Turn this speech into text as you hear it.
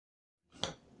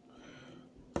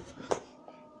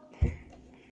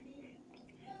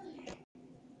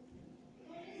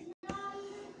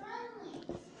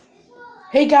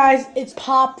Hey guys, it's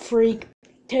Pop Freak.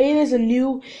 Today there's a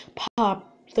new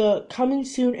pop, the Coming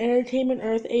Soon Entertainment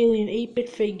Earth Alien 8-bit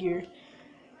figure.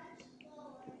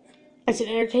 It's an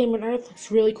Entertainment Earth,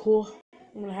 looks really cool.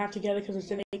 I'm gonna have to get it because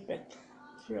it's an 8-bit.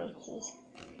 It's really cool.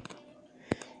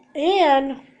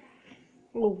 And,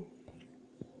 oh,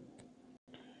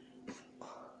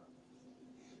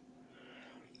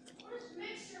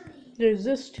 there's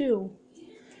this too.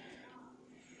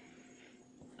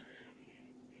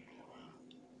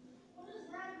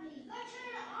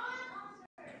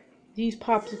 These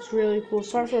pops looks really cool.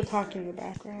 Sorry for talking in the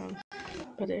background.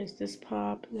 But there's this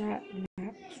pop, that, and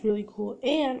that. It's really cool.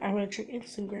 And I'm gonna check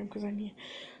Instagram because I need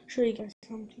to show you guys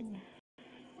something.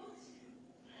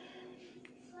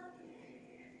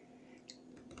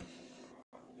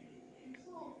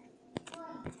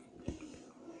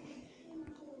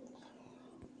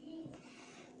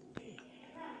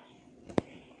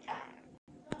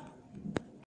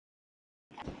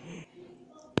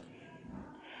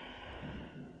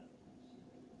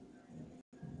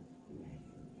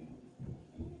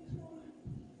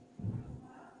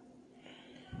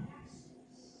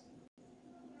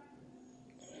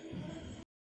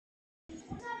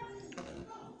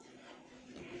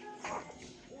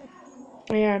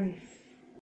 And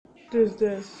there's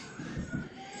this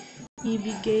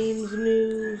EB Games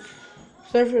news.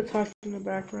 Sorry for talking in the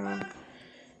background.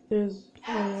 There's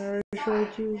I already showed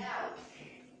you.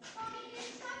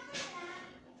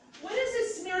 What is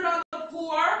this smeared on the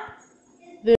floor?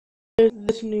 There's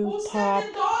this new Who pop.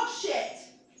 sent the dog shit?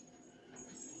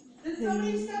 Did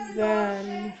somebody send the dog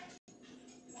shit?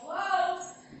 Hello?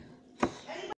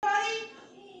 Anybody?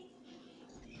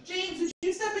 James, did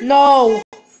you send the dog shit?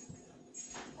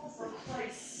 Oh, for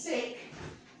Christ's sake.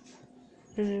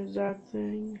 And there's that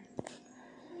thing.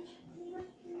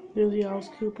 There's Alice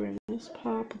Cooper, and this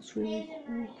pop looks really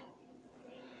cool.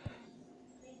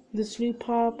 This new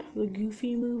pop, the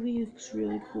Goofy movie, looks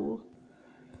really cool.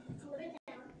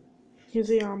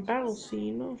 Here's a battle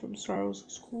scene from Star Wars,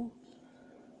 looks cool.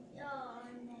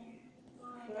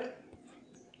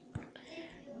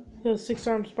 The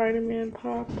 6-armed Spider-Man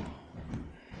pop.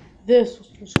 This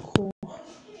was cool.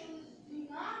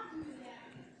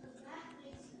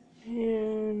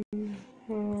 And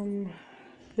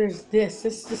there's this.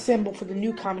 This is the symbol for the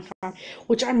new Comic Con,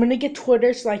 which I'm gonna get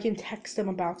Twitter so I can text them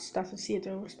about stuff and see if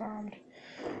they'll respond.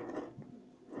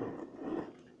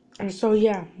 And so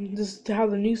yeah, this is how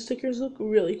the new stickers look.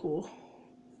 Really cool.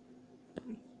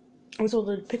 And so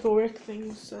the Pickle Rick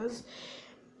thing says.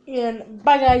 And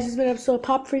bye guys, this has been an episode of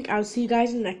Pop Freak. I'll see you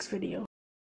guys in the next video.